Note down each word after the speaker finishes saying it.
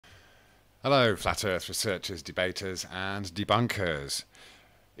Hello, Flat Earth researchers, debaters, and debunkers.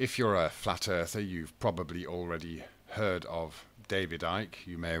 If you're a Flat Earther, you've probably already heard of David Icke.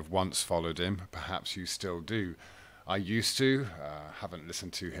 You may have once followed him, perhaps you still do. I used to, haven't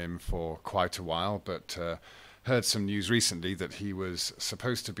listened to him for quite a while, but heard some news recently that he was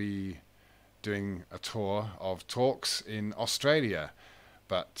supposed to be doing a tour of talks in Australia,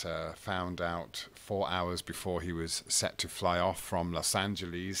 but found out 4 hours before he was set to fly off from Los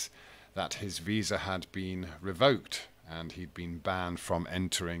Angeles that his visa had been revoked and he'd been banned from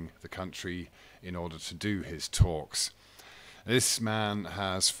entering the country in order to do his talks. This man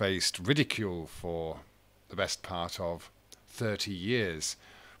has faced ridicule for the best part of 30 years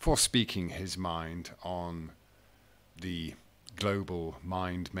for speaking his mind on the global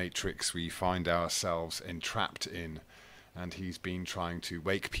mind matrix we find ourselves entrapped in, and he's been trying to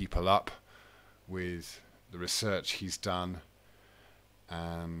wake people up with the research he's done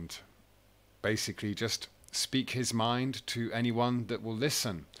and basically just speak his mind to anyone that will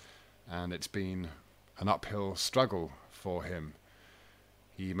listen. And it's been an uphill struggle for him.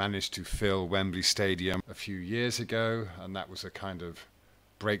 He managed to fill Wembley Stadium a few years ago, and that was a kind of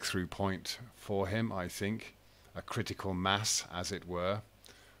breakthrough point for him, I think. A critical mass, as it were,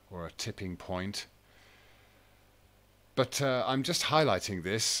 or a tipping point. But I'm just highlighting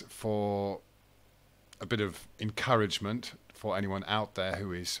this for a bit of encouragement for anyone out there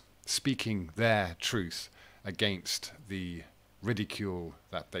who is speaking their truth against the ridicule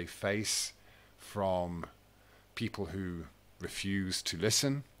that they face from people who refuse to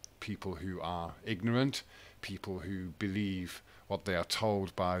listen, people who are ignorant, people who believe what they are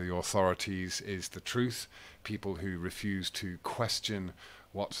told by the authorities is the truth, people who refuse to question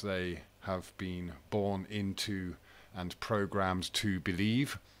what they have been born into and programmed to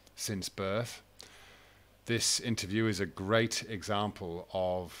believe since birth. This interview is a great example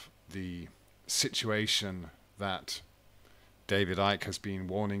of the situation that David Icke has been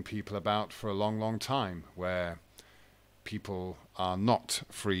warning people about for a long, long time, where people are not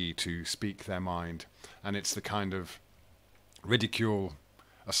free to speak their mind. And it's the kind of ridicule,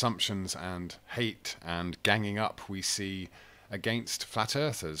 assumptions and hate and ganging up we see against flat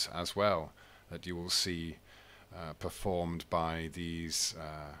earthers as well, that you will see performed by these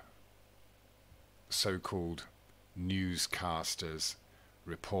so-called newscasters,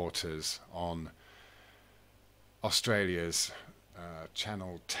 reporters on Australia's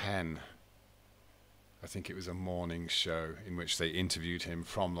Channel 10. I think it was a morning show in which they interviewed him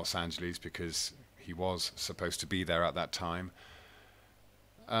from Los Angeles because he was supposed to be there at that time.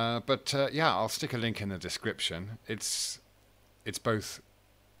 But yeah, I'll stick a link in the description. It's both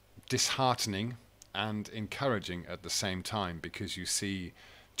disheartening and encouraging at the same time, because you see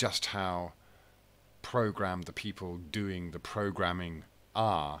just how programmed the people doing the programming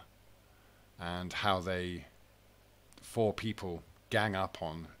are, and how they, four people, gang up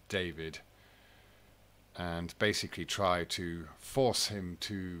on David and basically try to force him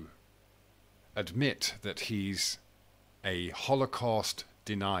to admit that he's a Holocaust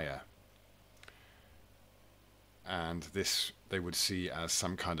denier. And this they would see as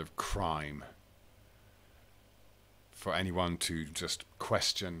some kind of crime for anyone to just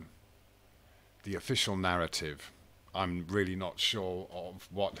question the official narrative. I'm really not sure of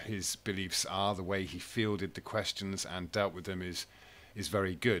what his beliefs are. The way he fielded the questions and dealt with them is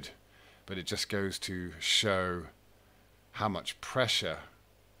very good, but it just goes to show how much pressure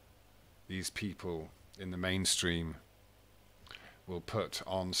these people in the mainstream will put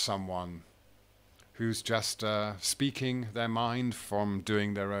on someone who's just speaking their mind from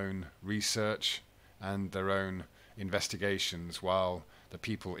doing their own research and their own investigations, while the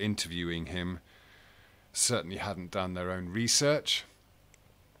people interviewing him certainly hadn't done their own research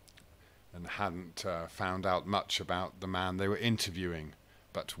and hadn't found out much about the man they were interviewing,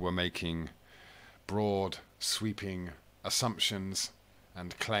 but were making broad, sweeping assumptions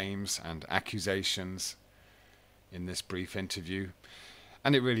and claims and accusations in this brief interview.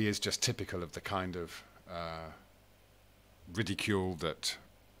 And it really is just typical of the kind of ridicule that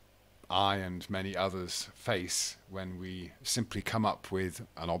I and many others face when we simply come up with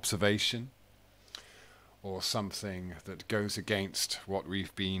an observation or something that goes against what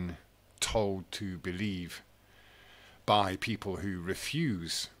we've been told to believe by people who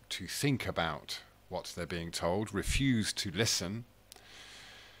refuse to think about what they're being told, refuse to listen,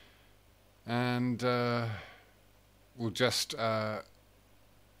 and will just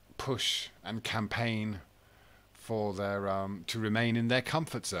push and campaign for their to remain in their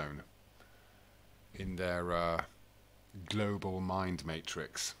comfort zone, in their global mind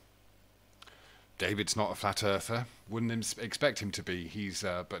matrix. David's not a flat earther. Wouldn't expect him to be.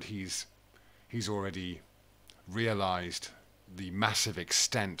 But he's He's already realized the massive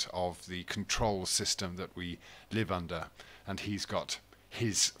extent of the control system that we live under, and he's got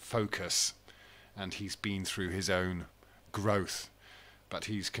his focus, and he's been through his own growth, but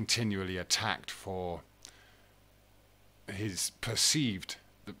he's continually attacked for his perceived,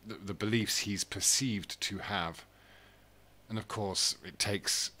 the beliefs he's perceived to have. And of course it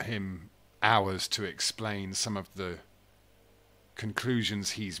takes him hours to explain some of the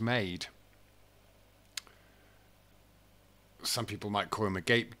conclusions he's made. Some people might call him a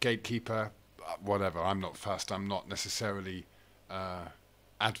gatekeeper, whatever. I'm not fussed. I'm not necessarily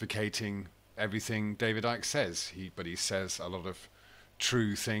advocating everything David Icke says. But he says a lot of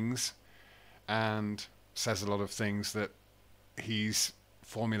true things, and says a lot of things that he's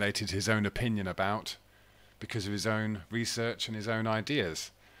formulated his own opinion about because of his own research and his own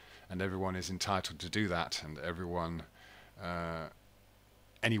ideas. And everyone is entitled to do that, and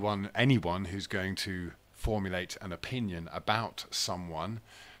anyone who's going to formulate an opinion about someone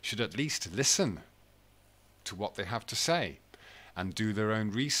should at least listen to what they have to say and do their own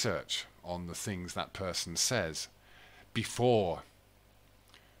research on the things that person says before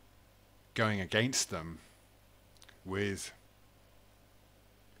going against them with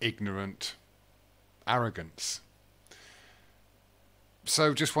ignorant arrogance.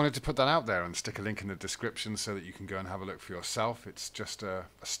 So just wanted to put that out there and stick a link in the description so that you can go and have a look for yourself. It's just a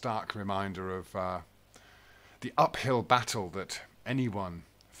stark reminder of the uphill battle that anyone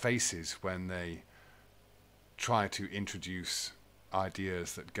faces when they try to introduce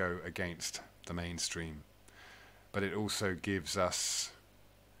ideas that go against the mainstream. But it also gives us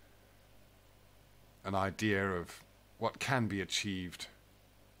an idea of what can be achieved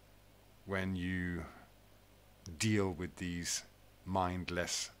when you deal with these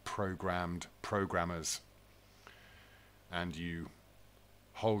mindless programmers, and you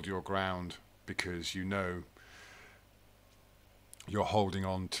hold your ground because you know you're holding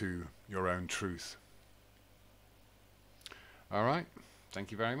on to your own truth. All right,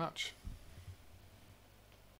 thank you very much.